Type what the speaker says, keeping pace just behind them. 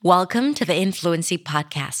Welcome to the Influency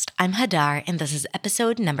Podcast. I'm Hadar, and this is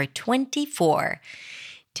episode number 24.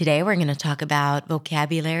 Today, we're going to talk about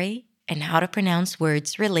vocabulary and how to pronounce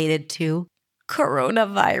words related to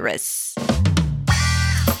coronavirus.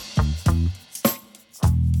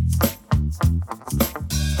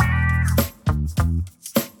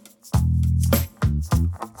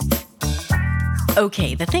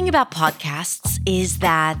 Okay, the thing about podcasts is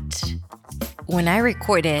that when I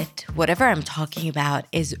record it, whatever I'm talking about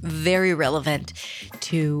is very relevant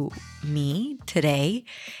to me today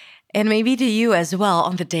and maybe to you as well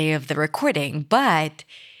on the day of the recording. But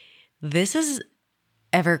this is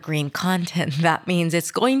evergreen content. That means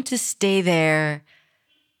it's going to stay there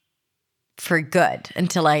for good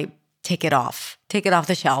until I take it off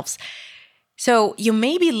the shelves. So you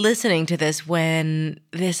may be listening to this when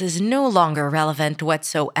this is no longer relevant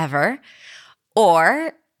whatsoever,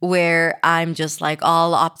 or where I'm just like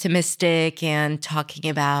all optimistic and talking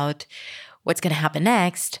about what's going to happen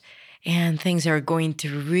next, and things are going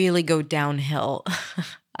to really go downhill.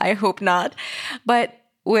 I hope not. But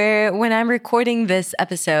when I'm recording this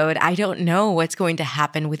episode, I don't know what's going to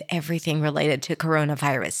happen with everything related to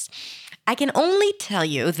coronavirus. I can only tell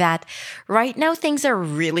you that right now things are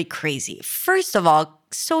really crazy. First of all,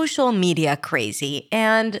 social media crazy,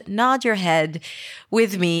 and nod your head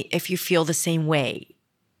with me if you feel the same way.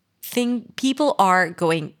 People are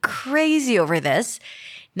going crazy over this.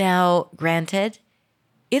 Now, granted,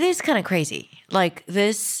 it is kind of crazy. Like,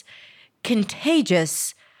 this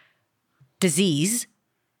contagious disease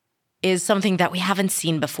is something that we haven't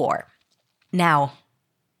seen before. Now,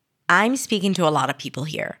 I'm speaking to a lot of people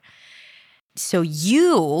here. So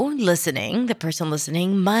you listening, the person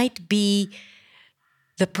listening, might be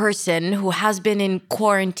the person who has been in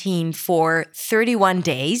quarantine for 31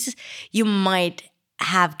 days. You might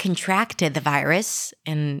have contracted the virus,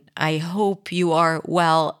 and I hope you are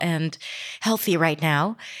well and healthy right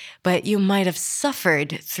now, but you might have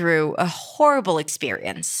suffered through a horrible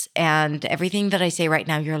experience. And everything that I say right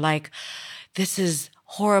now, you're like, this is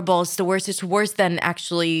horrible. It's the worst. It's worse than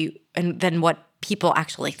than what people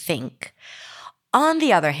actually think. On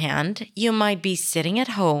the other hand, you might be sitting at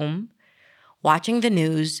home, watching the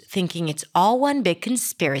news, thinking it's all one big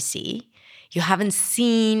conspiracy. You haven't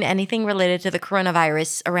seen anything related to the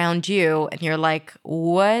coronavirus around you, and you're like,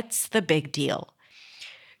 what's the big deal?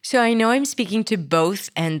 So I know I'm speaking to both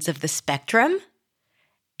ends of the spectrum,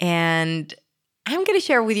 and I'm going to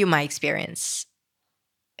share with you my experience.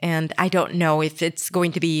 And I don't know if it's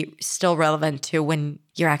going to be still relevant to when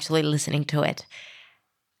you're actually listening to it.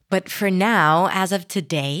 But for now, as of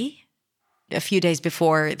today, a few days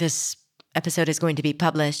before this episode is going to be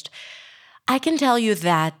published, I can tell you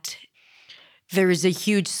that there is a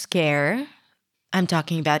huge scare. I'm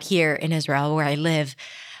talking about here in Israel, where I live.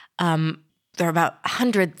 There are about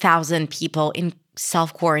 100,000 people in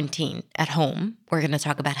self-quarantine at home. We're going to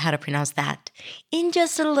talk about how to pronounce that in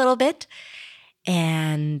just a little bit.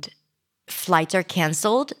 And flights are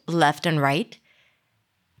canceled left and right.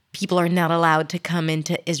 People are not allowed to come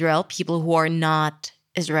into Israel, people who are not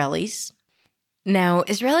Israelis. Now,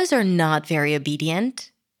 Israelis are not very obedient.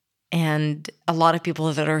 And a lot of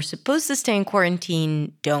people that are supposed to stay in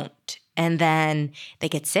quarantine don't. And then they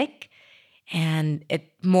get sick, and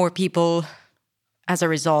more people, as a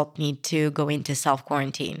result, need to go into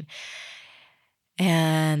self-quarantine.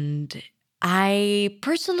 And I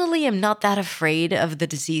personally am not that afraid of the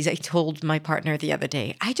disease. I told my partner the other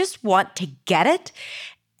day, I just want to get it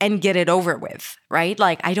and get it over with, right?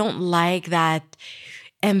 Like, I don't like that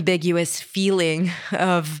ambiguous feeling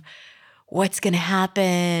of what's going to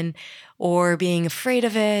happen or being afraid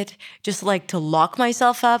of it. Just like to lock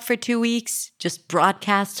myself up for 2 weeks, just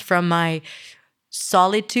broadcast from my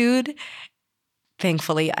solitude.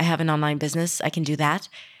 Thankfully, I have an online business. I can do that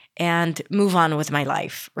and move on with my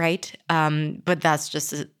life, right? But that's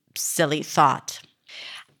just a silly thought.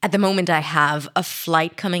 At the moment, I have a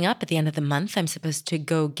flight coming up at the end of the month. I'm supposed to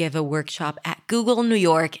go give a workshop at Google New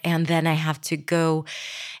York, and then I have to go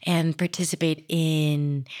and participate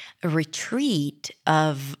in a retreat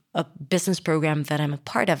of a business program that I'm a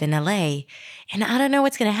part of in LA. And I don't know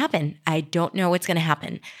what's going to happen. I don't know what's going to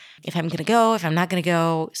happen. If I'm going to go, if I'm not going to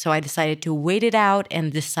go. So I decided to wait it out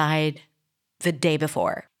and decide the day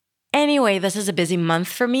before. Anyway, this is a busy month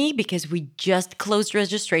for me because we just closed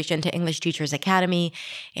registration to English Teachers Academy.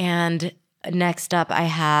 And next up,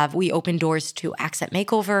 we open doors to Accent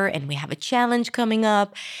Makeover, and we have a challenge coming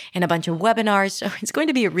up and a bunch of webinars. So it's going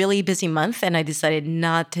to be a really busy month. And I decided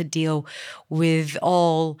not to deal with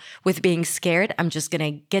being scared. I'm just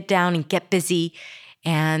going to get down and get busy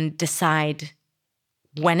and decide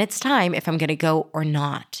when it's time if I'm going to go or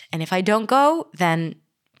not. And if I don't go, then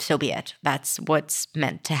so be it. That's what's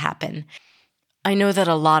meant to happen. I know that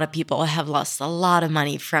a lot of people have lost a lot of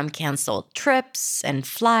money from canceled trips and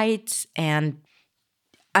flights, and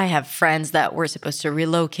I have friends that were supposed to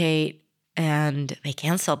relocate and they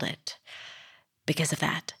canceled it because of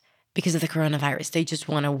that, because of the coronavirus. They just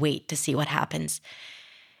want to wait to see what happens.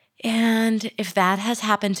 And if that has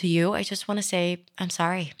happened to you, I just want to say, I'm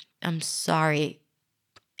sorry. I'm sorry.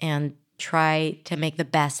 And try to make the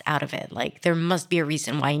best out of it. Like, there must be a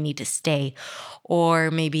reason why you need to stay,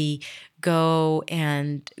 or maybe go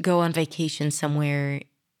on vacation somewhere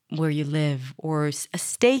where you live, or a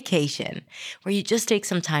staycation where you just take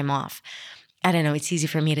some time off. I don't know. It's easy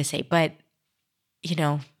for me to say, but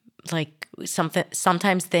like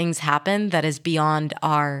sometimes things happen that is beyond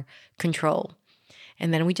our control.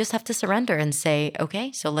 And then we just have to surrender and say,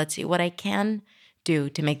 okay, so let's see what I can do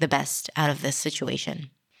to make the best out of this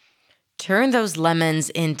situation. Turn those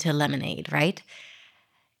lemons into lemonade, right?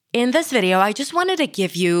 In this video, I just wanted to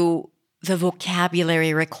give you the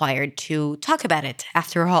vocabulary required to talk about it.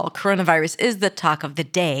 After all, coronavirus is the talk of the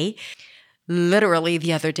day. Literally,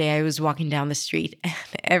 the other day, I was walking down the street and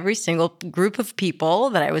every single group of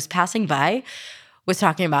people that I was passing by was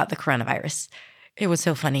talking about the coronavirus. It was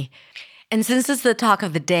so funny. And since it's the talk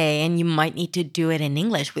of the day and you might need to do it in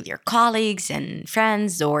English with your colleagues and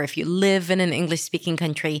friends, or if you live in an English-speaking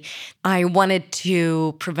country, I wanted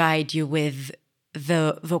to provide you with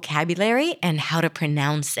the vocabulary and how to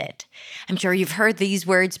pronounce it. I'm sure you've heard these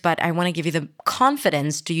words, but I want to give you the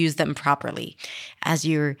confidence to use them properly as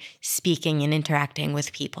you're speaking and interacting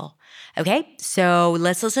with people. Okay, so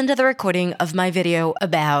let's listen to the recording of my video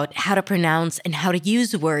about how to pronounce and how to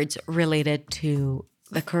use words related to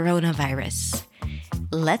the coronavirus.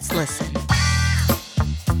 Let's listen.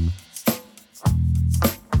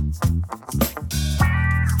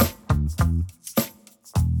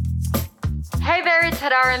 Hey there, it's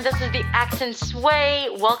Hadar, and this is the Accent Sway.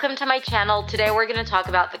 Welcome to my channel. Today we're going to talk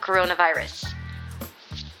about the coronavirus.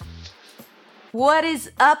 What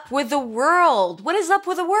is up with the world? What is up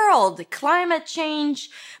with the world? Climate change,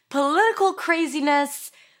 political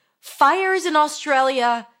craziness, fires in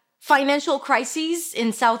Australia, financial crises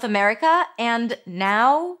in South America, and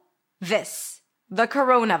now this, the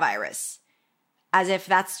coronavirus. As if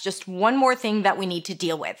that's just one more thing that we need to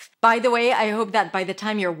deal with. By the way, I hope that by the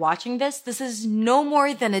time you're watching this is no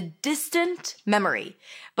more than a distant memory.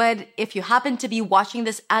 But if you happen to be watching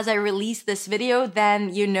this as I release this video,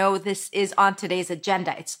 then you know this is on today's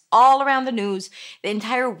agenda. It's all around the news. The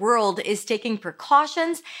entire world is taking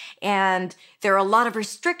precautions, and there are a lot of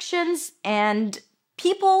restrictions, and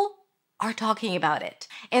people are talking about it.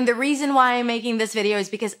 And the reason why I'm making this video is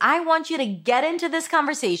because I want you to get into this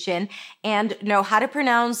conversation and know how to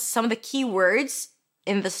pronounce some of the key words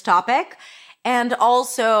in this topic, and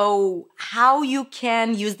also how you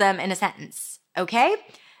can use them in a sentence, okay?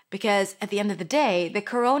 Because at the end of the day, the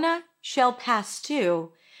corona shall pass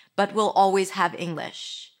too, but we'll always have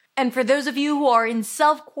English. And for those of you who are in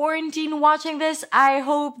self-quarantine watching this, I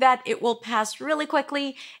hope that it will pass really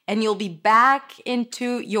quickly and you'll be back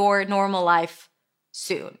into your normal life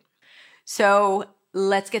soon. So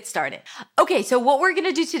let's get started. Okay, so what we're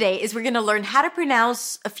gonna do today is we're gonna learn how to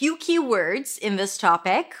pronounce a few key words in this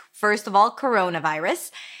topic. First of all,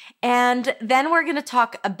 coronavirus. And then we're gonna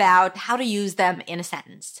talk about how to use them in a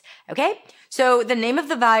sentence. Okay? So the name of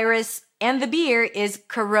the virus and the beer is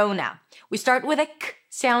Corona. We start with a K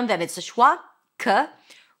sound, and it's a schwa, K,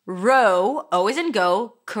 ro, O as in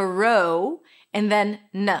go, coro, and then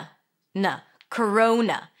n,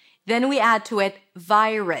 corona. Then we add to it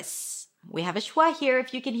virus. We have a schwa here,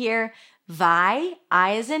 if you can hear, vi,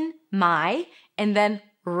 I as in my, and then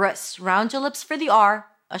rus. Round your lips for the R,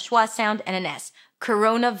 a schwa sound, and an S.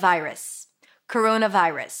 Coronavirus.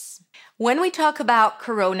 Coronavirus. When we talk about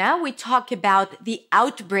corona, we talk about the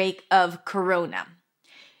outbreak of corona.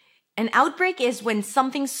 An outbreak is when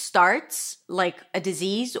something starts, like a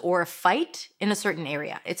disease or a fight, in a certain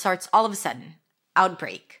area. It starts all of a sudden.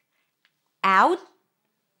 Outbreak.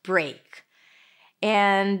 Outbreak.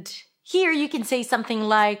 And here you can say something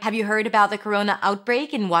like, have you heard about the corona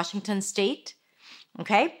outbreak in Washington State?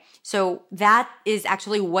 Okay, so that is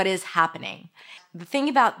actually what is happening. The thing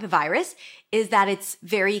about the virus is that it's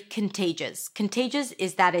very contagious. Contagious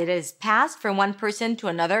is that it is passed from one person to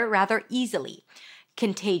another rather easily.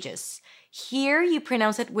 Contagious. Here you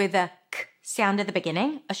pronounce it with a K sound at the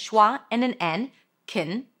beginning, a schwa and an N,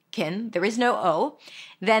 kin, there is no O.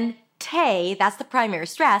 Then te, that's the primary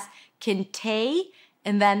stress, kinte,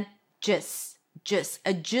 and then jus,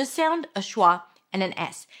 a jus sound, a schwa, and an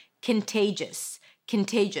S. Contagious,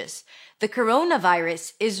 contagious. The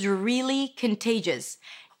coronavirus is really contagious.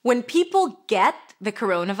 When people get the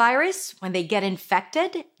coronavirus, when they get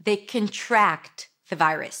infected, they contract the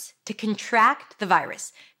virus. To contract the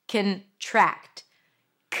virus. Contract.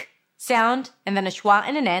 K sound, and then a schwa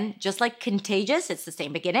and an n, just like contagious, it's the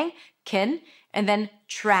same beginning. Kin, and then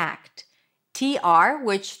tract. TR,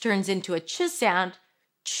 which turns into a ch sound,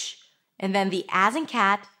 ch, and then the as in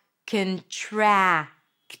cat, contract.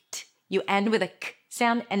 You end with a k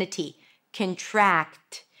sound and a t.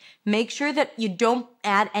 Contract. Make sure that you don't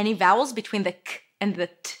add any vowels between the k and the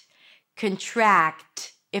t.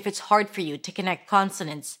 Contract, if it's hard for you to connect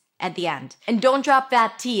consonants at the end. And don't drop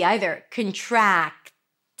that t either. Contract.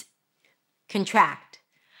 Contract.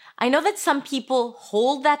 I know that some people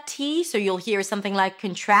hold that t, so you'll hear something like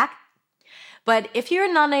contract. But if you're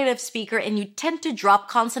a non-native speaker and you tend to drop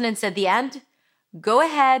consonants at the end, go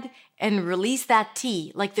ahead and release that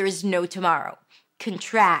t like there is no tomorrow.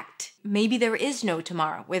 Contract. Maybe there is no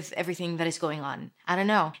tomorrow with everything that is going on. I don't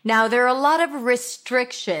know. Now, there are a lot of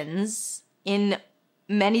restrictions in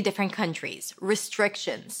many different countries.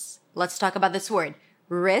 Restrictions. Let's talk about this word.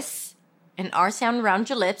 Ris, an R sound around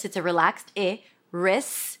your lips. It's a relaxed I.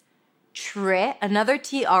 Ris, tre, another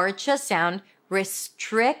TR, ch sound.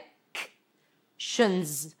 Restrictions.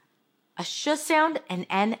 A sh sound, an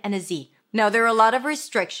N, and a Z. Now, there are a lot of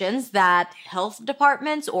restrictions that health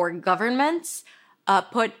departments or governments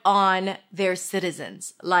put on their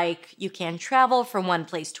citizens. Like, you can't travel from one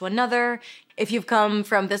place to another. If you've come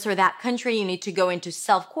from this or that country, you need to go into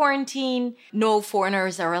self-quarantine. No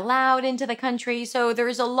foreigners are allowed into the country. So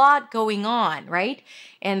there's a lot going on, right?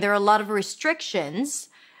 And there are a lot of restrictions,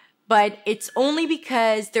 but it's only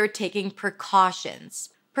because they're taking precautions.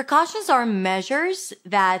 Precautions are measures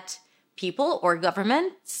that people or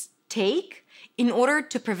governments take in order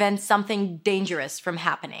to prevent something dangerous from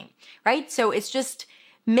happening, right? So it's just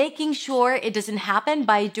making sure it doesn't happen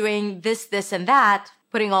by doing this, this, and that,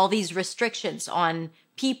 putting all these restrictions on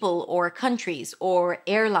people or countries or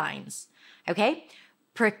airlines, okay?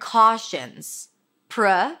 Precautions.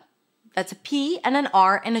 That's a P and an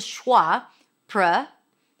R and a schwa. Round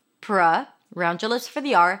your lips for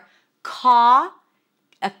the R. Ka,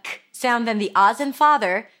 a k sound, then the as in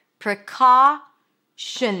father. Precaution,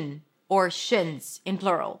 or shins in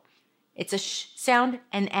plural. It's a sh sound,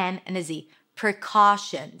 an N, and a Z.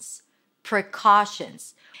 Precautions.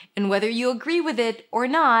 Precautions. And whether you agree with it or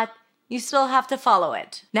not, you still have to follow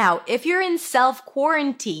it. Now, if you're in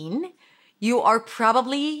self-quarantine, you are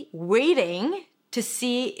probably waiting to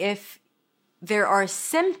see if there are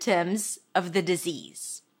symptoms of the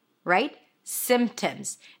disease, right?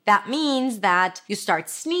 Symptoms. That means that you start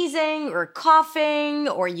sneezing or coughing,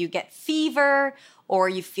 or you get fever, or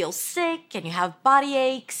you feel sick and you have body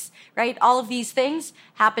aches, right? All of these things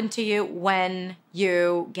happen to you when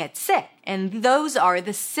you get sick. And those are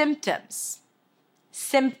the symptoms.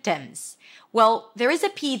 Symptoms. Well, there is a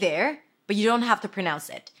P there, but you don't have to pronounce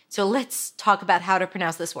it. So let's talk about how to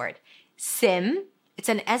pronounce this word. Sim. It's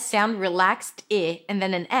an S sound, relaxed I, and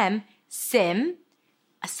then an M. Sim.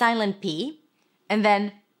 A silent P. And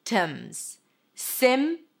then tums.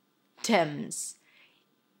 Symptoms.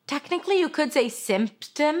 Technically, you could say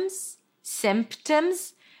symptoms,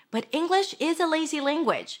 but English is a lazy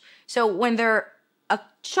language. So when there are a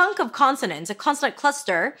chunk of consonants, a consonant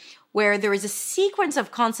cluster, where there is a sequence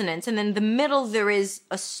of consonants, and in the middle there is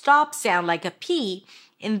a stop sound like a P,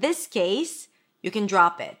 in this case, you can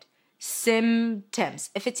drop it. Symptoms,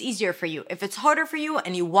 if it's easier for you. If it's harder for you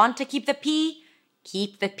and you want to keep the P,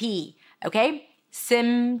 keep the P, okay?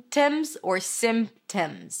 Symptoms or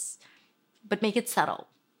symptoms, but make it subtle.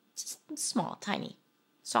 Small, tiny,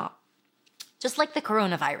 soft. Just like the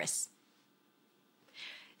coronavirus.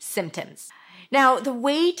 Symptoms. Now, the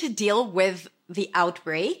way to deal with the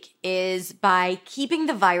outbreak is by keeping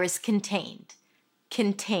the virus contained.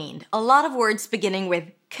 Contained. A lot of words beginning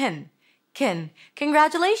with kin. Kin.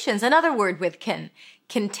 Congratulations, another word with kin.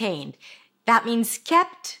 Contained. That means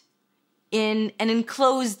kept in an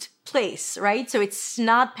enclosed place, right? So it's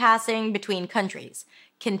not passing between countries.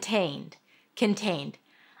 Contained. Contained.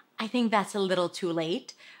 I think that's a little too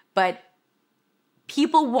late, but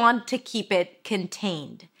people want to keep it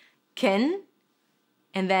contained. Kin,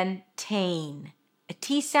 and then tain. A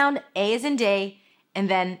T sound, A as in day,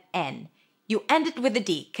 and then N. You end it with a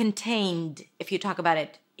D, contained, if you talk about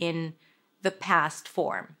it in the past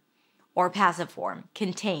form or passive form,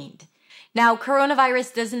 contained. Now,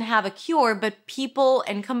 coronavirus doesn't have a cure, but people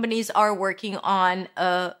and companies are working on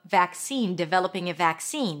a vaccine, developing a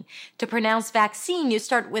vaccine. To pronounce vaccine, you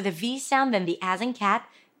start with a V sound, then the as in cat,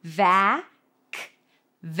 vac,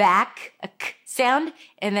 a k sound,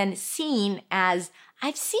 and then seen as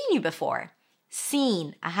I've seen you before.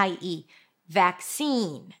 Seen, a high E.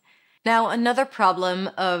 vaccine. Now, another problem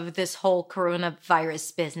of this whole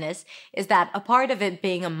coronavirus business is that a part of it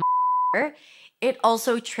being a it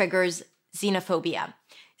also triggers xenophobia.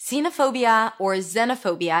 Xenophobia or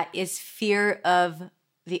xenophobia is fear of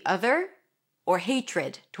the other or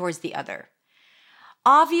hatred towards the other.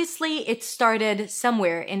 Obviously, it started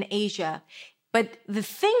somewhere in Asia, but the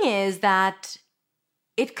thing is that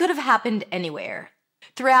it could have happened anywhere.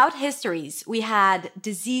 Throughout histories, we had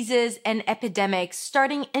diseases and epidemics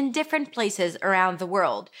starting in different places around the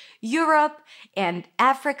world. Europe and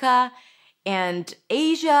Africa and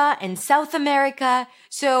Asia and South America.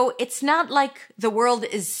 So it's not like the world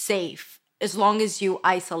is safe as long as you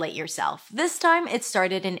isolate yourself. This time it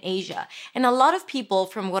started in Asia. And a lot of people,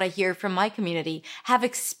 from what I hear from my community, have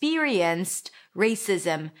experienced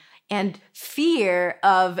racism and fear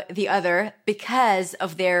of the other because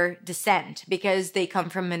of their descent, because they come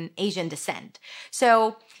from an Asian descent.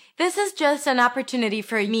 So this is just an opportunity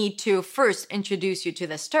for me to first introduce you to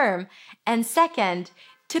this term, and second,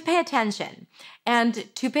 to pay attention, and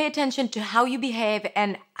to pay attention to how you behave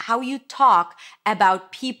and how you talk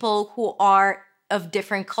about people who are of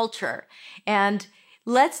different culture. And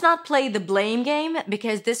let's not play the blame game,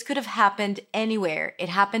 because this could have happened anywhere. It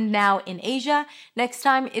happened now in Asia. Next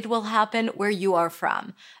time it will happen where you are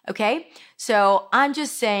from. Okay? So I'm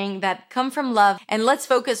just saying that come from love, and let's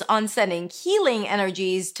focus on sending healing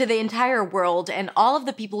energies to the entire world and all of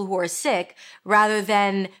the people who are sick, rather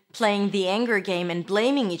than playing the anger game and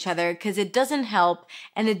blaming each other, because it doesn't help,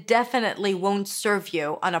 and it definitely won't serve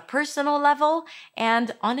you on a personal level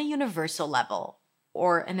and on a universal level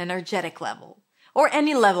or an energetic level, or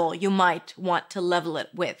any level you might want to level it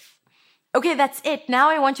with. Okay, that's it. Now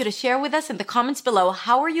I want you to share with us in the comments below,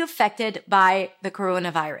 how are you affected by the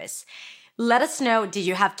coronavirus? Let us know, did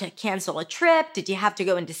you have to cancel a trip? Did you have to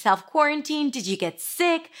go into self-quarantine? Did you get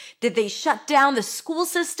sick? Did they shut down the school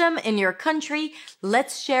system in your country?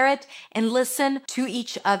 Let's share it and listen to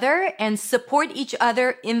each other and support each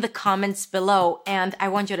other in the comments below. And I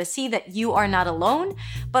want you to see that you are not alone,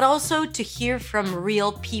 but also to hear from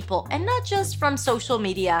real people and not just from social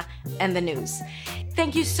media and the news.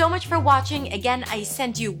 Thank you so much for watching. Again, I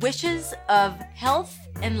send you wishes of health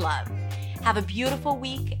and love. Have a beautiful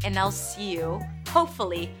week, and I'll see you,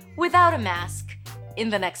 hopefully, without a mask, in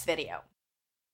the next video.